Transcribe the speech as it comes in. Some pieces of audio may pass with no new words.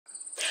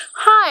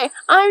Hi,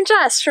 I'm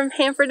Jess from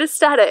Pampered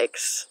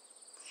Aesthetics.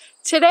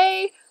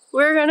 Today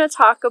we're going to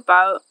talk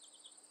about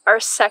our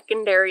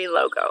secondary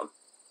logo.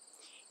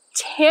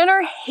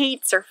 Tanner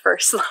hates our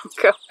first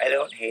logo. I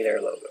don't hate our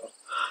logo.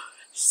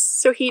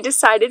 So he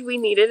decided we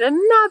needed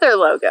another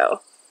logo.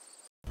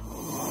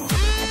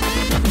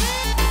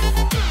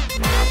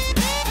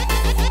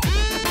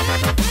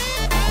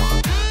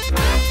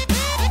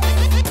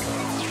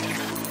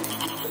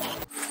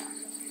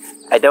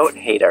 I don't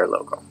hate our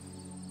logo.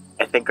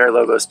 I think our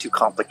logo is too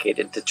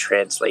complicated to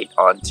translate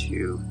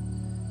onto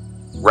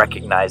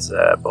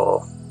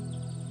recognizable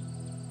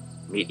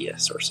media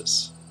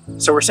sources.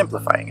 So we're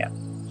simplifying it.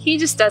 He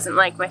just doesn't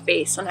like my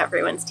face on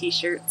everyone's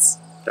t-shirts.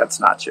 That's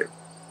not true.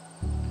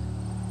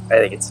 I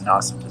think it's an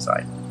awesome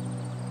design.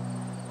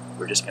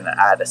 We're just going to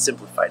add a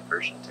simplified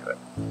version to it.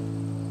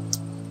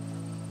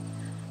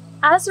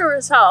 As a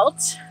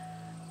result,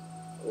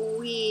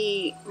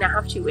 we now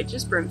have 2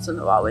 witches' brooms on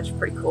the wall, which is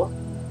pretty cool.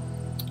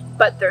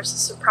 But there's a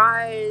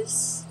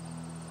surprise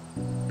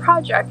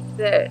project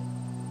that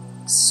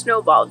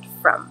snowballed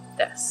from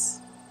this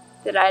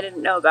that I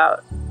didn't know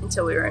about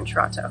until we were in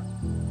Toronto.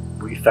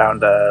 We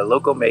found a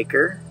local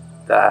maker,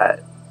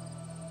 that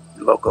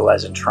local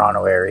as in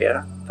Toronto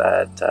area,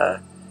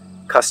 that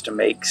custom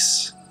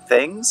makes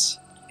things,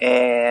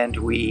 and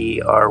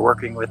we are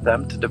working with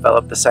them to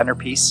develop the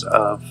centerpiece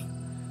of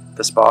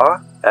the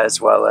spa, as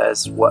well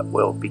as what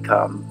will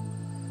become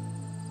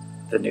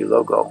the new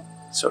logo,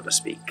 so to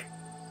speak.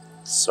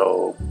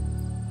 So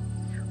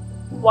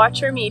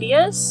watch our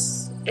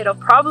medias. It'll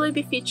probably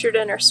be featured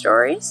in our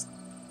stories.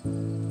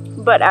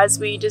 But as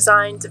we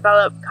design,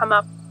 develop, come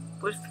up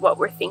with what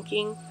we're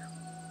thinking,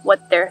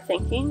 what they're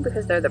thinking,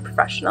 because they're the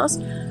professionals,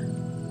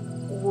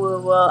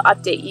 we'll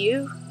update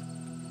you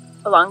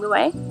along the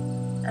way.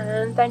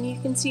 And then you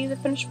can see the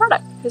finished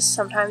product, because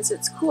sometimes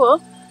it's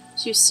cool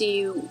to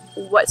see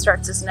what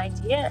starts as an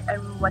idea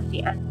and what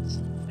the end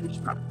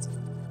finished product is.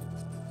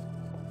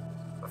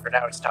 But for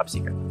now, it's top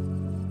secret.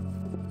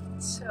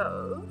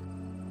 So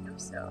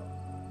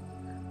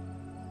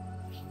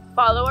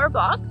follow our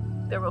blog.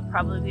 There will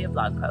probably be a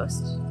blog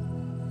post.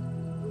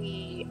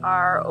 We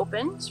are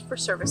open for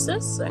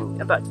services. So I'm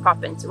about to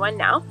pop into one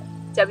now.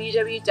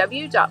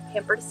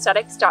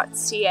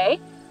 www.pamperedaesthetics.ca.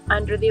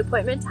 Under the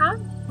appointment tab,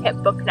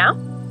 hit book now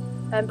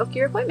and book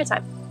your appointment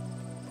time.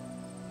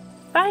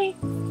 Bye.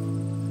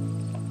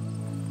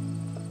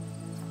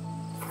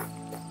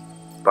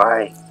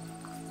 Bye.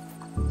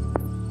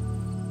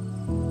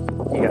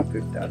 You got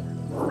pooped on.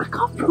 I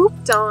got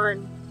pooped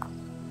on.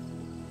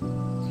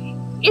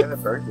 I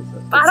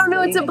don't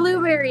know, it's a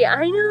blueberry.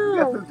 I know. You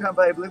got pooped on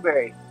by a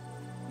blueberry.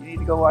 You need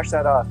to go wash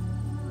that off.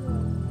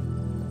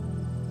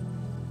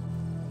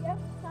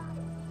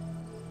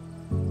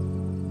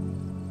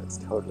 That's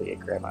totally a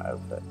grandma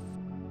outfit.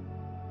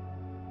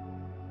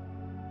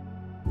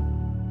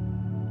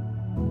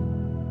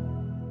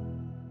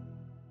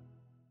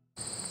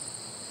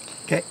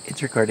 Okay,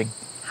 it's recording.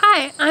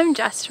 Hi, I'm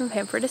Jess from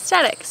Pampered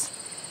Aesthetics.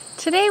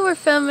 Today we're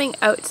filming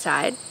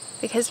outside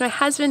because my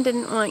husband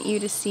didn't want you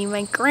to see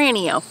my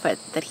granny outfit,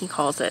 that he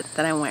calls it,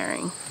 that I'm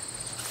wearing.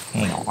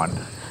 Hang on.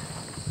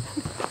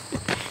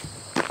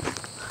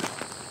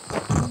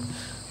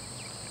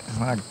 It's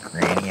not a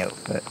granny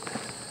outfit.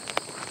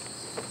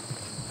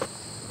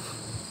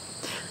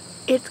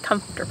 It's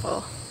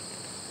comfortable.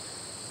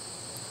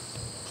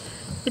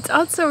 It's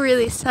also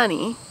really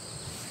sunny,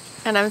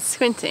 and I'm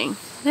squinting,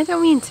 and I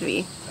don't mean to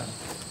be.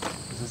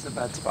 Is this a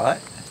bad spot?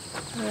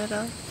 A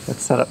little.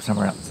 Let's set up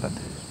somewhere else then.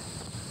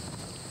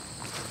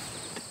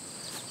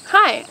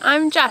 Hi,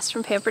 I'm Jess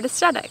from Pampered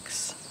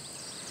Aesthetics.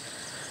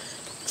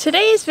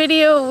 Today's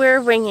video,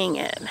 we're winging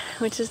it,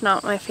 which is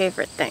not my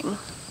favorite thing.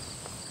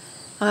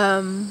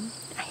 I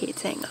hate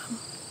saying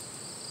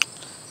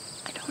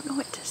I don't know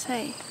what to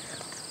say.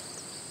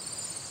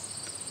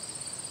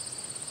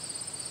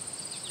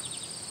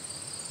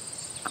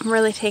 I'm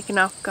really taken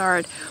off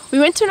guard. We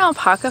went to an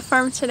alpaca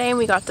farm today and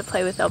we got to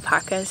play with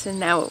alpacas, and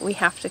now we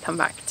have to come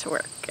back to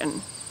work,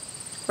 and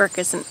work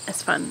isn't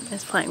as fun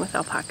as playing with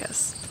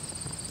alpacas.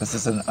 This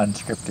is an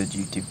unscripted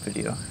YouTube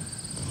video.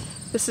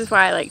 This is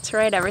why I like to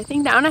write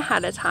everything down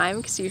ahead of time,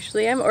 because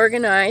usually I'm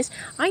organized.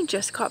 I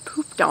just got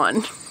pooped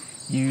on.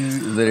 You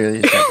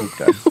literally just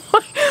got pooped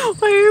on.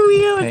 Why are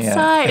we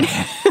outside?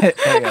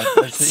 Hang on.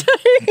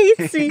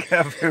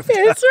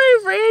 It's my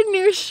brand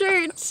new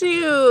shirt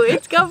too.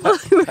 It's got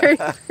blueberry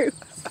fruits.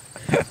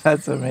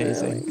 That's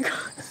amazing.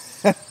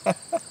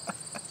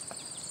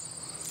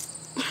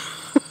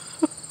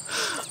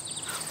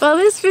 Well,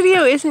 this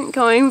video isn't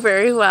going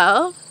very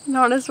well.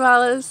 Not as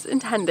well as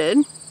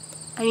intended.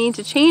 I need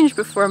to change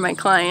before my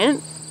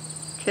client,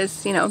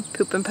 because, you know,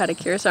 poop and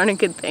pedicures aren't a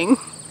good thing.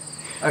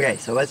 Okay,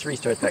 so let's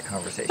restart that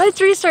conversation. Let's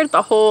restart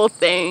the whole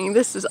thing.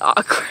 This is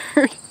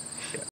awkward.